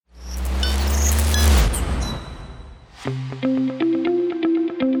What's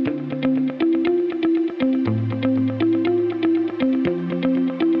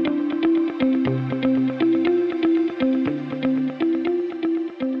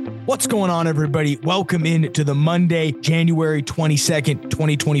going on, everybody? Welcome in to the Monday, January 22nd,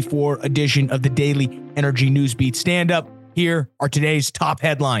 2024 edition of the Daily Energy News Beat. Stand up. Here are today's top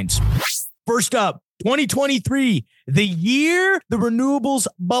headlines. First up, 2023, the year the renewables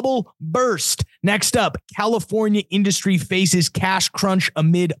bubble burst. Next up, California industry faces cash crunch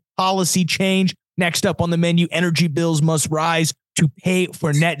amid policy change. Next up on the menu, energy bills must rise to pay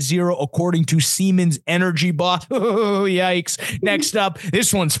for net zero, according to Siemens energy boss. Oh, yikes. Next up,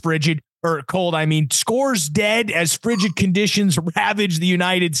 this one's frigid or cold. Scores dead as frigid conditions ravage the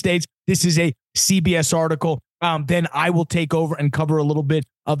United States. This is a CBS article. Then I will take over and cover a little bit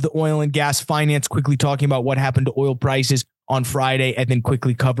of the oil and gas finance, quickly talking about what happened to oil prices on Friday, and then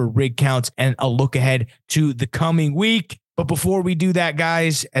quickly cover rig counts and a look ahead to the coming week. But before we do that,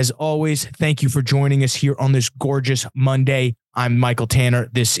 guys, as always, thank you for joining us here on this gorgeous Monday. I'm Michael Tanner.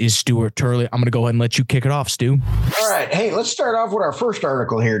 This is Stuart Turley. I'm going to go ahead and let you kick it off, Stu. All right. Hey, let's start off with our first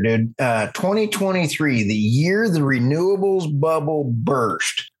article here, dude. 2023, the year the renewables bubble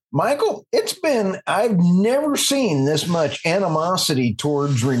burst. Michael, I've never seen this much animosity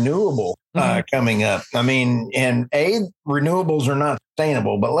towards renewable coming up. Renewables are not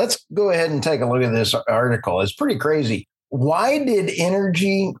sustainable, but let's go ahead and take a look at this article. It's pretty crazy. Why did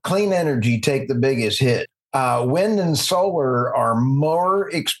clean energy take the biggest hit? Wind and solar are more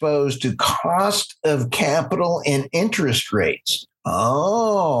exposed to cost of capital and interest rates.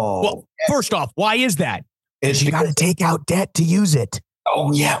 Oh. Well, first off, why is that? Because you got to take out debt to use it.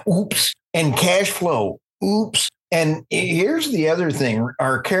 Oh, yeah. Oops. And cash flow. Oops. And here's the other thing,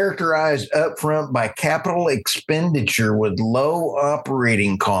 are characterized upfront by capital expenditure with low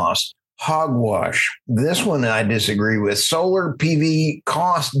operating costs. Hogwash. This one I disagree with. Solar PV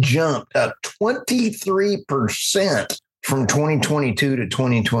cost jumped up 23% from 2022 to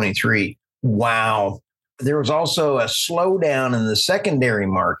 2023. Wow. There was also a slowdown in the secondary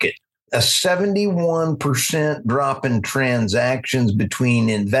market, a 71% drop in transactions between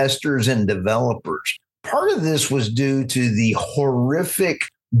investors and developers. Part of this was due to the horrific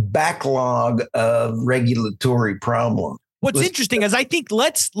backlog of regulatory problems. What's interesting is I think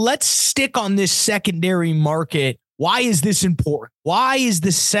let's stick on this secondary market. Why is this important? Why is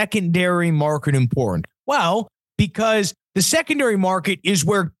the secondary market important? Well, because the secondary market is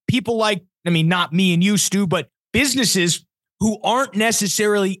where people like, not me and you, Stu, but businesses who aren't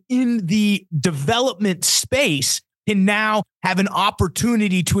necessarily in the development space can now have an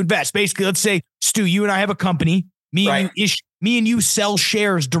opportunity to invest. Basically, let's say, Stu, you and I have a company. Me and you sell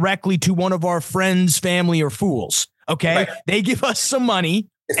shares directly to one of our friends, family, or fools. Okay. Right. They give us some money.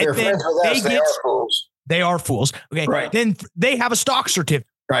 If they're friends with us, they are fools. They are fools. Okay. Right. Then they have a stock certificate,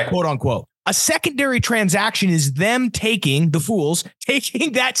 right, quote unquote. A secondary transaction is them taking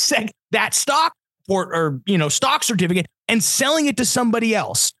that stock stock certificate and selling it to somebody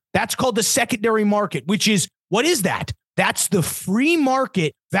else. That's called the secondary market, which is, what is that? That's the free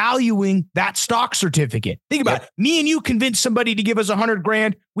market valuing that stock certificate. Think about it. Me and you convince somebody to give us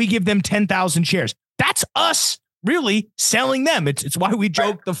 $100,000. We give them 10,000 shares. That's us really selling them. It's why we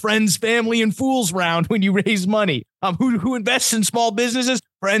joke the friends, family, and fools round when you raise money. Who invests in small businesses?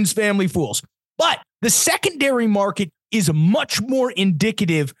 Friends, family, fools. But the secondary market is much more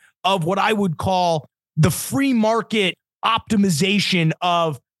indicative of what I would call the free market optimization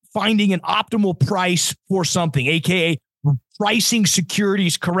of finding an optimal price for something, aka pricing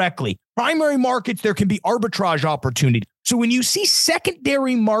securities correctly. Primary markets, there can be arbitrage opportunity. So when you see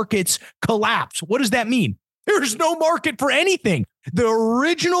secondary markets collapse, what does that mean? There's no market for anything. The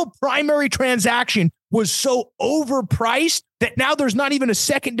original primary transaction was so overpriced that now there's not even a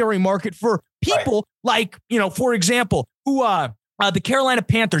secondary market for people like, for example, who the Carolina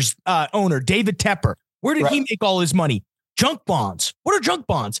Panthers owner, David Tepper. Where did he make all his money? Junk bonds. What are junk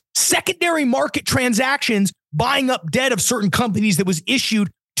bonds? Secondary market transactions buying up debt of certain companies that was issued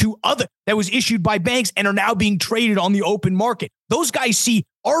by banks and are now being traded on the open market. Those guys see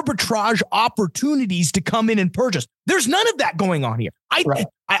arbitrage opportunities to come in and purchase. There's none of that going on here.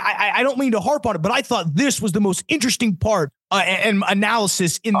 I don't mean to harp on it, but I thought this was the most interesting part and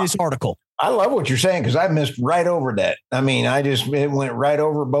analysis in this article. I love what you're saying because I missed right over that. It went right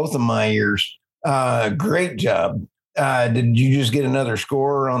over both of my ears. Great job. Did you just get another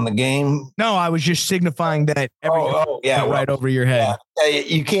score on the game? No, I was just signifying that right over your head.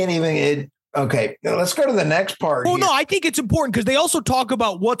 You can't even. Okay, let's go to the next part. Well, no, I think it's important because they also talk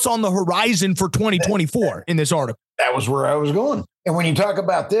about what's on the horizon for 2024 in this article. that was where I was going. And when you talk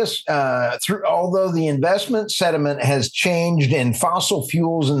about this, although the investment sentiment has changed and fossil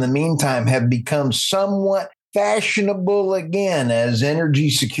fuels in the meantime have become somewhat fashionable again as energy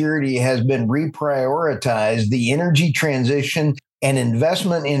security has been reprioritized, the energy transition and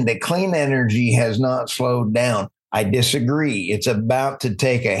investment into clean energy has not slowed down. I disagree. It's about to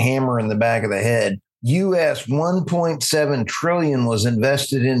take a hammer in the back of the head. US 1.7 trillion was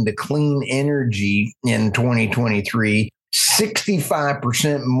invested into clean energy in 2023,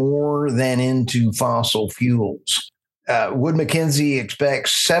 65% more than into fossil fuels. Wood Mackenzie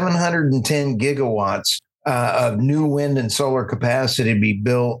expects 710 gigawatts of new wind and solar capacity to be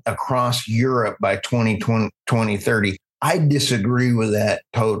built across Europe by 2030. I disagree with that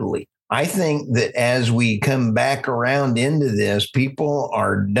totally. I think that as we come back around into this, people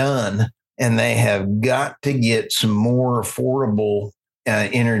are done and they have got to get some more affordable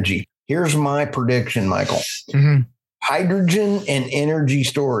energy. Here's my prediction, Michael. Mm-hmm. Hydrogen and energy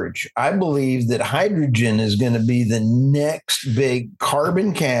storage. I believe that hydrogen is going to be the next big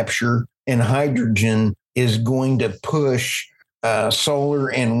carbon capture, and hydrogen is going to push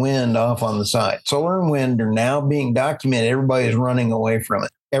solar and wind off on the side. Solar and wind are now being documented. Everybody's running away from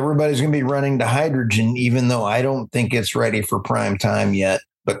it. Everybody's going to be running to hydrogen, even though I don't think it's ready for prime time yet.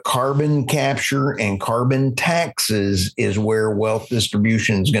 But carbon capture and carbon taxes is where wealth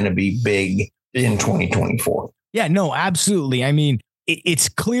distribution is going to be big in 2024. Yeah, no, absolutely. I mean, it's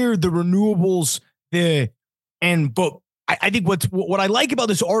clear the renewables, but I think what I like about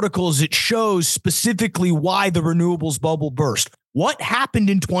this article is it shows specifically why the renewables bubble burst. What happened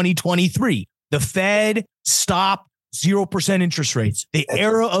in 2023? The Fed stopped 0% interest rates. The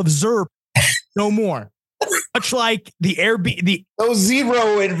era of ZIRP, no more. Much like the Airbnb, no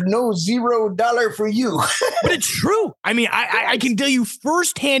 $0 for you. But it's true. I mean, I can tell you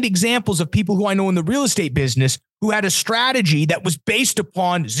firsthand examples of people who I know in the real estate business who had a strategy that was based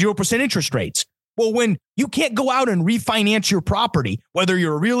upon 0% interest rates. Well, when you can't go out and refinance your property, whether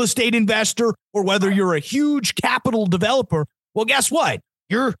you're a real estate investor or whether you're a huge capital developer, well, guess what?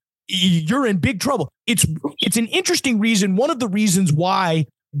 You're in big trouble. It's an interesting reason. One of the reasons why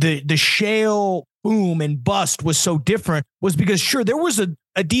the shale boom and bust was so different was because, sure, there was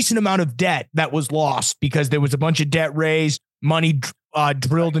a decent amount of debt that was lost because there was a bunch of debt raised, money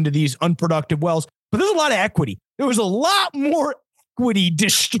drilled into these unproductive wells, but there's a lot of equity. There was a lot more equity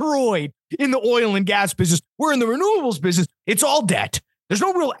destroyed in the oil and gas business. Where in the renewables business, it's all debt. There's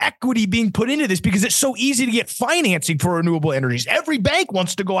no real equity being put into this because it's so easy to get financing for renewable energies. Every bank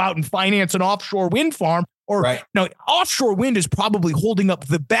wants to go out and finance an offshore wind farm. Now, offshore wind is probably holding up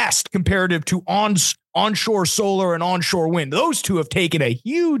the best comparative to onshore solar and onshore wind. Those two have taken a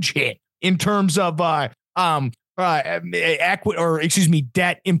huge hit in terms of debt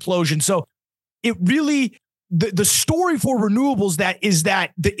implosion. So it really, the story for renewables is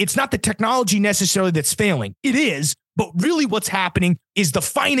that it's not the technology necessarily that's failing. It is, but really what's happening is the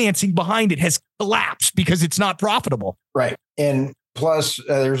financing behind it has collapsed because it's not profitable. Right. And plus,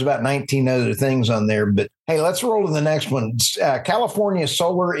 there's about 19 other things on there. But hey, let's roll to the next one. California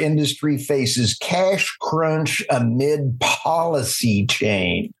solar industry faces cash crunch amid policy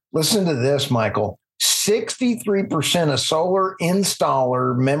change. Listen to this, Michael. 63% of solar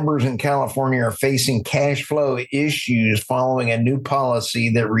installer members in California are facing cash flow issues following a new policy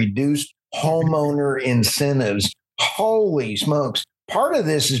that reduced homeowner incentives. Holy smokes. Part of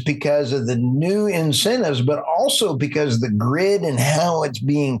this is because of the new incentives, but also because of the grid and how it's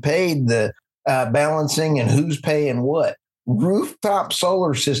being paid, the balancing and who's paying what. Rooftop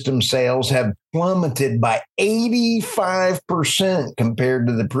solar system sales have plummeted by 85% compared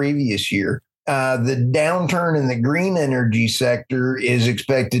to the previous year. The downturn in the green energy sector is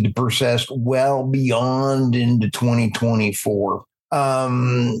expected to persist well beyond into 2024.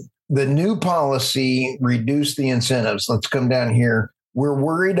 The new policy reduced the incentives. Let's come down here. We're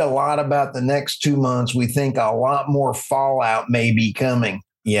worried a lot about the next 2 months. We think a lot more fallout may be coming.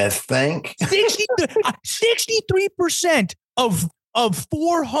 You think? 63% of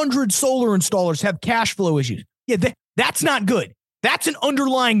 400 solar installers have cash flow issues. Yeah, that's not good. That's an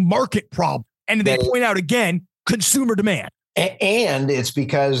underlying market problem. And they point out again, consumer demand. And it's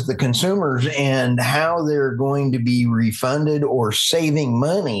because the consumers and how they're going to be refunded or saving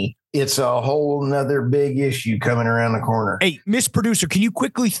money. It's a whole nother big issue coming around the corner. Hey, Miss Producer, can you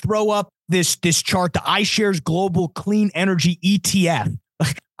quickly throw up this chart, the iShares Global Clean Energy ETF?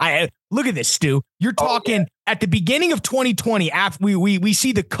 Look at this, Stu. You're talking at the beginning of 2020, after we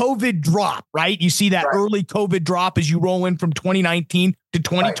see the COVID drop, right? You see that early COVID drop as you roll in from 2019 to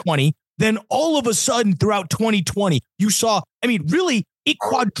 2020. Right. Then all of a sudden throughout 2020, you saw, really, it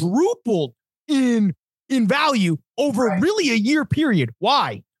quadrupled in value over really a year period.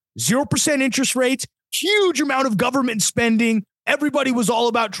 Why? 0% interest rates, huge amount of government spending. Everybody was all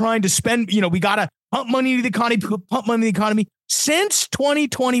about trying to spend, we got to pump money into the economy. Since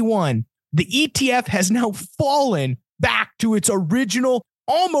 2021, the ETF has now fallen back to its original,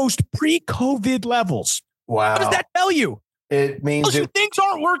 almost pre-COVID levels. Wow. What does that tell you? It means things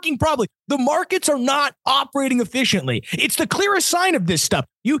aren't working properly. The markets are not operating efficiently. It's the clearest sign of this stuff.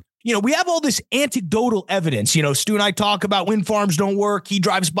 We have all this anecdotal evidence. Stu and I talk about wind farms don't work. He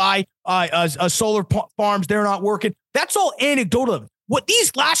drives by solar farms. They're not working. That's all anecdotal. What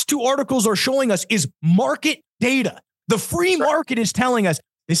these last two articles are showing us is market data. The free market is telling us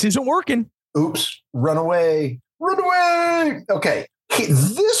this isn't working. Oops, run away. Okay.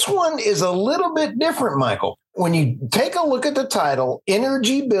 This one is a little bit different, Michael. When you take a look at the title,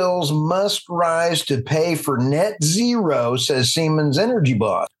 energy bills must rise to pay for net zero, says Siemens Energy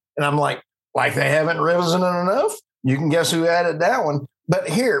boss. And I'm like they haven't risen enough? You can guess who added that one. But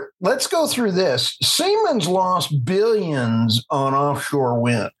here, let's go through this. Siemens lost billions on offshore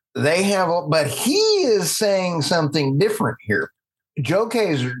wind. But he is saying something different here. Joe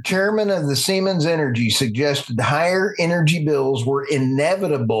Kaiser, chairman of the Siemens Energy, suggested higher energy bills were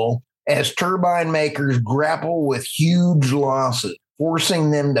inevitable as turbine makers grapple with huge losses,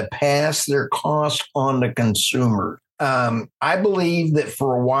 forcing them to pass their costs on to consumers. I believe that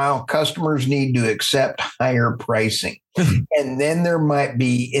for a while, customers need to accept higher pricing. And then there might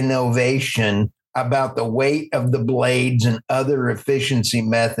be innovation about the weight of the blades and other efficiency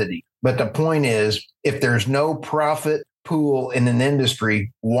methods. But the point is, if there's no profit pool in an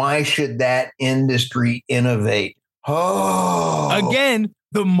industry, why should that industry innovate? Again,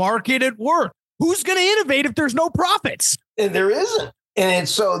 the market at work. Who's going to innovate if there's no profits? There isn't. And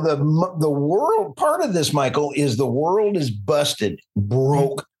so the world, part of this, Michael, is the world is busted,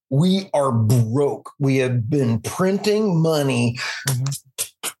 broke. We are broke. We have been printing money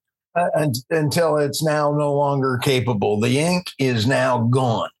until it's now no longer capable. The ink is now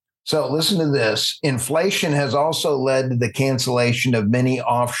gone. So listen to this. Inflation has also led to the cancellation of many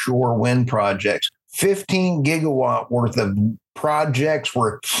offshore wind projects. 15 gigawatt worth of projects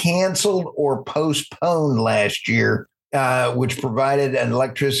were canceled or postponed last year, which provided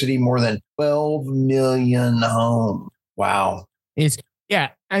electricity more than 12 million homes. Wow.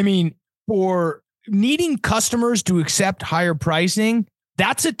 For needing customers to accept higher pricing,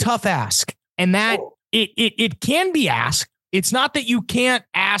 that's a tough ask. And that it can be asked. It's not that you can't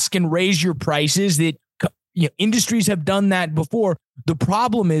ask and raise your prices. That industries have done that before. The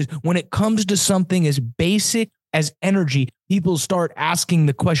problem is when it comes to something as basic as energy, people start asking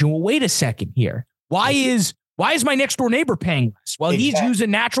the question, well, wait a second here. Why is my next door neighbor paying less? Well, he's using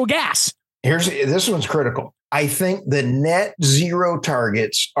natural gas. This one's critical. I think the net zero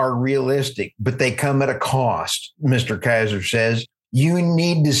targets are realistic, but they come at a cost, Mr. Kaiser says. You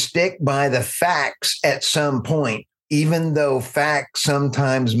need to stick by the facts at some point, even though facts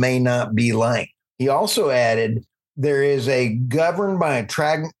sometimes may not be liked. He also added, there is a governed by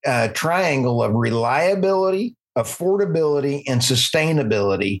a triangle of reliability, affordability, and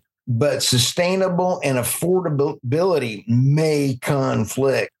sustainability, but sustainable and affordability may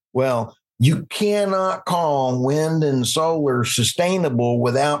conflict. Well, you cannot call wind and solar sustainable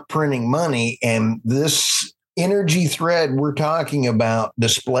without printing money. And this energy thread we're talking about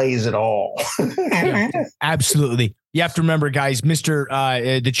displays it all. Absolutely. You have to remember, guys,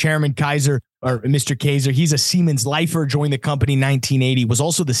 the chairman Kaiser, or Mr. Kaiser, he's a Siemens lifer, joined the company in 1980, was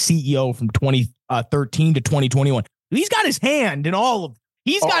also the CEO from 2013 to 2021. He's got his hand in all of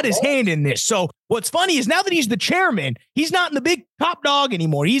He's got his hand in this. So what's funny is now that he's the chairman, he's not in the big top dog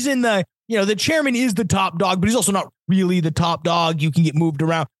anymore. He's in the chairman is the top dog, but he's also not really the top dog. You can get moved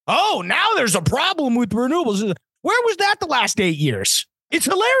around. Oh, now there's a problem with renewables. Where was that the last 8 years? It's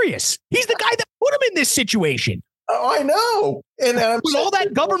hilarious. He's the guy that put him in this situation. Oh, I know. And when all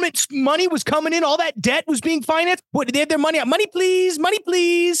that government money was coming in, all that debt was being financed. What, they had their money out. Money, please. Money,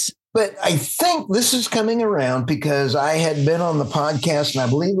 please. But I think this is coming around because I had been on the podcast, and I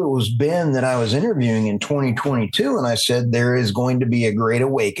believe it was Ben that I was interviewing in 2022. And I said, there is going to be a great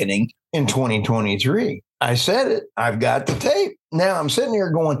awakening in 2023. I said it. I've got the tape. Now I'm sitting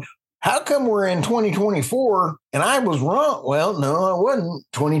here going, how come we're in 2024 and I was wrong? Well, no, I wasn't.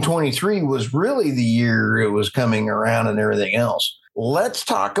 2023 was really the year it was coming around and everything else. Let's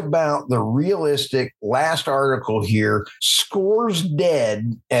talk about the realistic last article here. Scores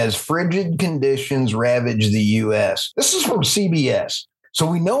dead as frigid conditions ravage the U.S. This is from CBS. So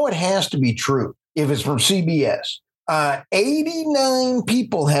we know it has to be true if it's from CBS. 89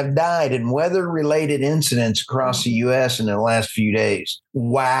 people have died in weather-related incidents across the U.S. in the last few days.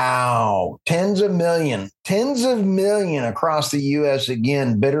 Wow. Tens of million across the U.S.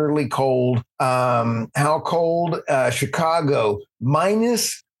 again, bitterly cold. How cold? Chicago,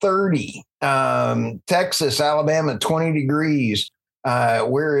 minus 30. Texas, Alabama, 20 degrees.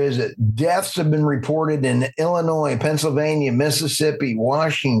 Where is it? Deaths have been reported in Illinois, Pennsylvania, Mississippi,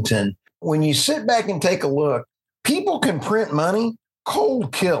 Washington. When you sit back and take a look, people can print money.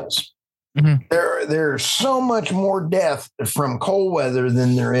 Cold kills. Mm-hmm. There's so much more death from cold weather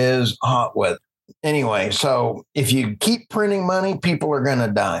than there is hot weather. Anyway, so if you keep printing money, people are going to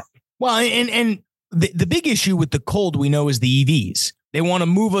die. Well, and the big issue with the cold, we know, is the EVs. They want to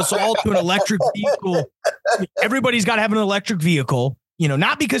move us all to an electric vehicle. Everybody's got to have an electric vehicle,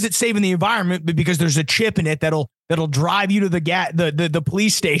 not because it's saving the environment, but because there's a chip in it that'll drive you to the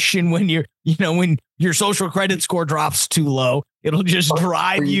police station when when your social credit score drops too low. It'll just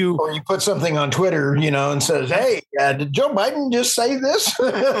drive you. Or you put something on Twitter, and says, "Hey, did Joe Biden just say this?"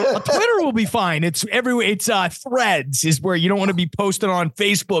 Twitter will be fine. It's everywhere. It's Threads is where you don't want to be posted on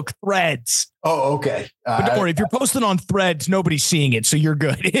Facebook. Threads. Oh, okay. But don't worry, if you're posting on Threads, nobody's seeing it, so you're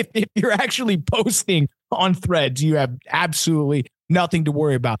good. If you're actually posting on Threads, you have absolutely nothing to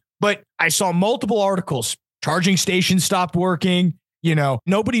worry about. But I saw multiple articles. Charging stations stopped working.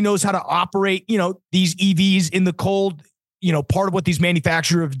 Nobody knows how to operate, these EVs in the cold. Part of what these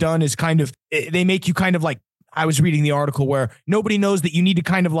manufacturers have done is they make you kind of like, I was reading the article where nobody knows that you need to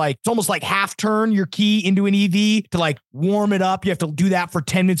kind of like, it's almost like half turn your key into an EV to like warm it up. You have to do that for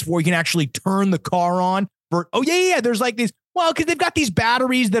 10 minutes before you can actually turn the car on. There's like this, because they've got these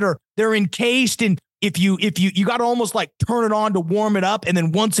batteries they're encased, and if you got to almost like turn it on to warm it up. And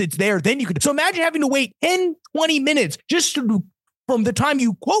then once it's there, then you could. So imagine having to wait 10, 20 minutes just from the time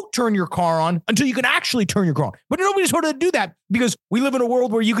you quote turn your car on until you can actually turn your car on. But nobody's sort of do that because we live in a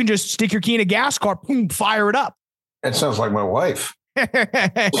world where you can just stick your key in a gas car, boom, fire it up. That sounds like my wife. She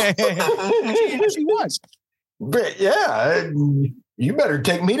was. But yeah, you better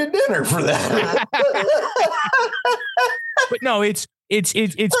take me to dinner for that. But no, it's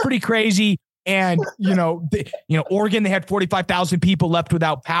pretty crazy. And, Oregon, they had 45,000 people left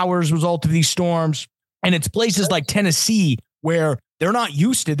without power as a result of these storms. And it's places like Tennessee where they're not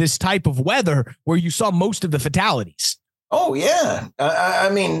used to this type of weather, where you saw most of the fatalities. Oh, yeah. I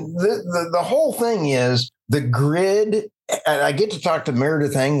mean, the whole thing is the grid. I get to talk to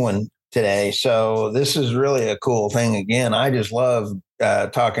Meredith Engwin today. So this is really a cool thing. Again, I just love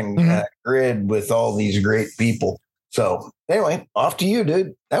talking grid with all these great people. So anyway, off to you,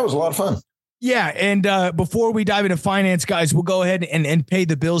 dude. That was a lot of fun. Yeah. And before we dive into finance, guys, we'll go ahead and pay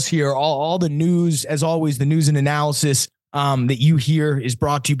the bills here. All the news, as always, the news and analysis that you hear is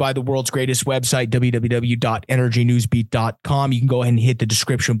brought to you by the world's greatest website, www.energynewsbeat.com. You can go ahead and hit the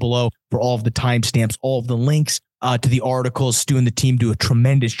description below for all of the timestamps, all of the links to the articles. Stu and the team do a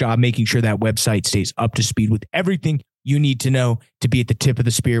tremendous job making sure that website stays up to speed with everything you need to know to be at the tip of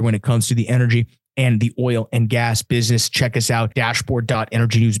the spear when it comes to the energy and the oil and gas business. Check us out,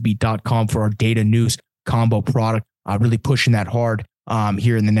 dashboard.energynewsbeat.com for our data news combo product. Really pushing that hard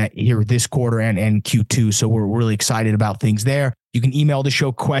here this quarter and Q2. So we're really excited about things there. You can email the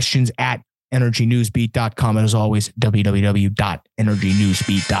show questions at energynewsbeat.com. And as always,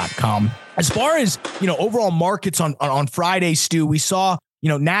 www.energynewsbeat.com. As far as, overall markets on Friday, Stu, we saw,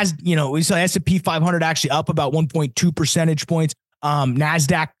 we saw S&P 500 actually up about 1.2 percentage points.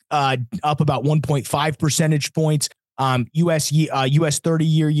 NASDAQ up about 1.5 percentage points. US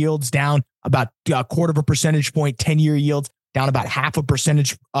 30-year yields down about a quarter of a percentage point. 10-year yields down about half a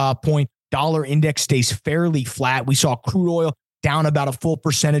percentage point. Dollar index stays fairly flat. We saw crude oil down about a full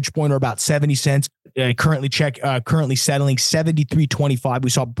percentage point, or about 70 cents. Currently settling 73.25.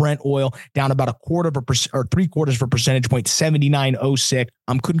 We saw Brent oil down about a quarter of a percent, or 3/4 of a percentage point, 79.06.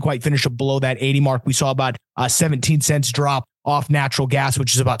 Couldn't quite finish up below that 80 mark. We saw about 17 cents drop off natural gas,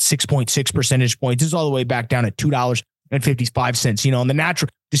 which is about 6.6 percentage points. This is all the way back down at $2.55. On the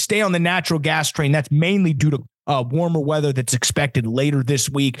to stay on the natural gas train, that's mainly due to warmer weather that's expected later this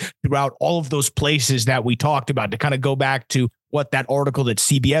week throughout all of those places that we talked about. To kind of go back to what that article that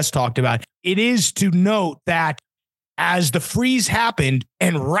CBS talked about, it is to note that as the freeze happened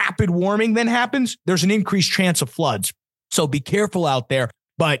and rapid warming then happens, there's an increased chance of floods. So be careful out there.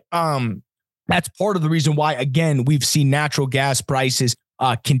 But that's part of the reason why, again, we've seen natural gas prices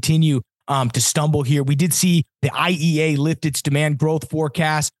continue to stumble here. We did see the IEA lift its demand growth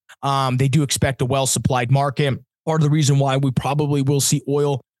forecast. They do expect a well-supplied market. Part of the reason why we probably will see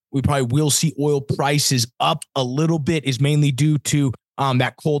oil prices up a little bit is mainly due to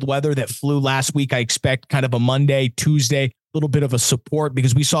that cold weather that flew last week. I expect kind of a Monday, Tuesday, a little bit of a support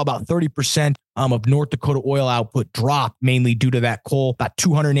because we saw about 30% of North Dakota oil output drop, mainly due to that coal, about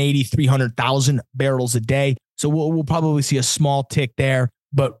 280, 300,000 barrels a day. So we'll probably see a small tick there.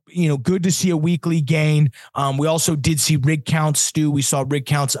 But, good to see a weekly gain. We also did see rig counts, Stu. We saw rig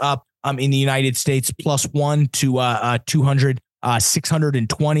counts up in the United States, +1 to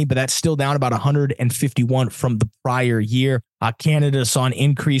 620, but that's still down about 151 from the prior year. Canada saw an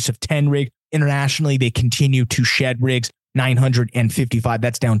increase of 10 rigs. Internationally, they continue to shed rigs, 955.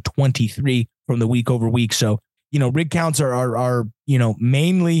 That's down 23 from the week over week. So, rig counts are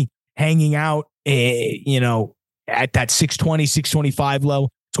mainly hanging out, at that 620, 625 low.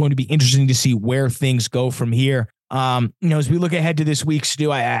 It's going to be interesting to see where things go from here. As we look ahead to this week,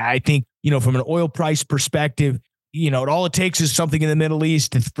 Stu, I think, from an oil price perspective, all it takes is something in the Middle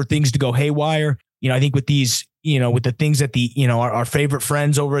East for things to go haywire. I think with these, with the things that our favorite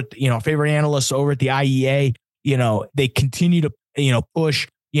friends over at, our favorite analysts over at the IEA, they continue to, push,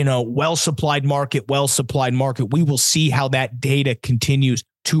 well-supplied market. We will see how that data continues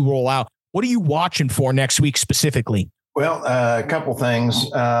to roll out. What are you watching for next week specifically? Well, a couple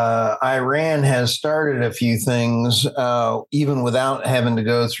things. Iran has started a few things, even without having to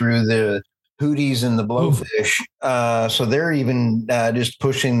go through the Houthis and the blowfish. So they're even just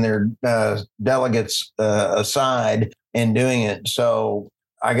pushing their delegates aside and doing it. So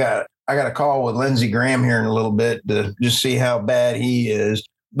I got a call with Lindsey Graham here in a little bit to just see how bad he is.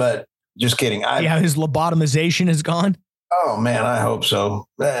 But just kidding. His lobotomization is gone. Oh, man, I hope so.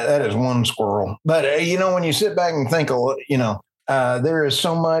 That is one squirrel. But, when you sit back and think, there is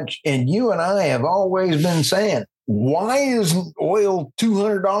so much. And you and I have always been saying, why is oil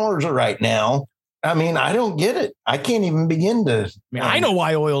 $200 right now? I mean, I don't get it. I can't even begin to. I know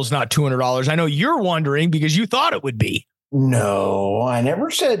why oil's not $200. I know you're wondering because you thought it would be. No, I never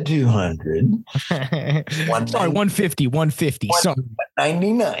said 200. Sorry, 150.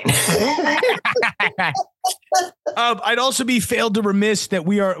 99. I'd also be failed to remiss that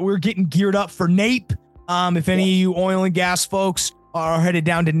we're getting geared up for NAPE. If any of you oil and gas folks are headed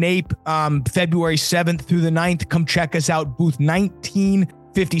down to NAPE, February 7th through the 9th, come check us out. Booth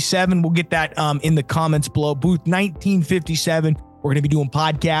 1957. We'll get that in the comments below. Booth 1957. We're going to be doing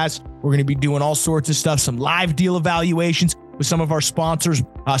podcasts. We're going to be doing all sorts of stuff, some live deal evaluations with some of our sponsors,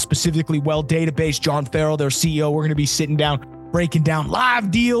 specifically Well Database, John Farrell, their CEO. We're going to be sitting down, breaking down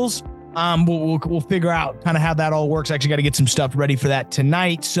live deals. We'll figure out kind of how that all works. I actually got to get some stuff ready for that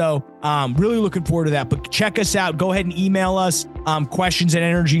tonight. So really looking forward to that. But check us out. Go ahead and email us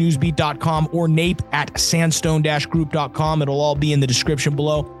questions@energynewsbeat.com or nape@sandstone-group.com. It'll all be in the description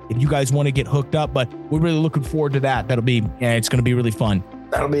below if you guys want to get hooked up. But we're really looking forward to that. It's going to be really fun.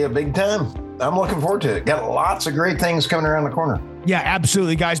 That'll be a big time. I'm looking forward to it. Got lots of great things coming around the corner. Yeah,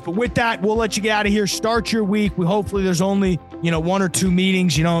 absolutely, guys. But with that, we'll let you get out of here. Start your week. Hopefully there's only, 1 or 2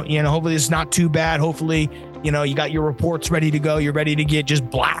 meetings. Hopefully it's not too bad. Hopefully, you got your reports ready to go. You're ready to get just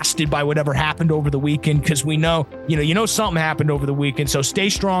blasted by whatever happened over the weekend because we know, something happened over the weekend. So stay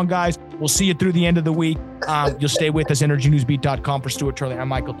strong, guys. We'll see you through the end of the week. You'll stay with us, energynewsbeat.com. For Stuart Turley, I'm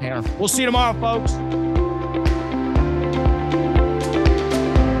Michael Tanner. We'll see you tomorrow, folks.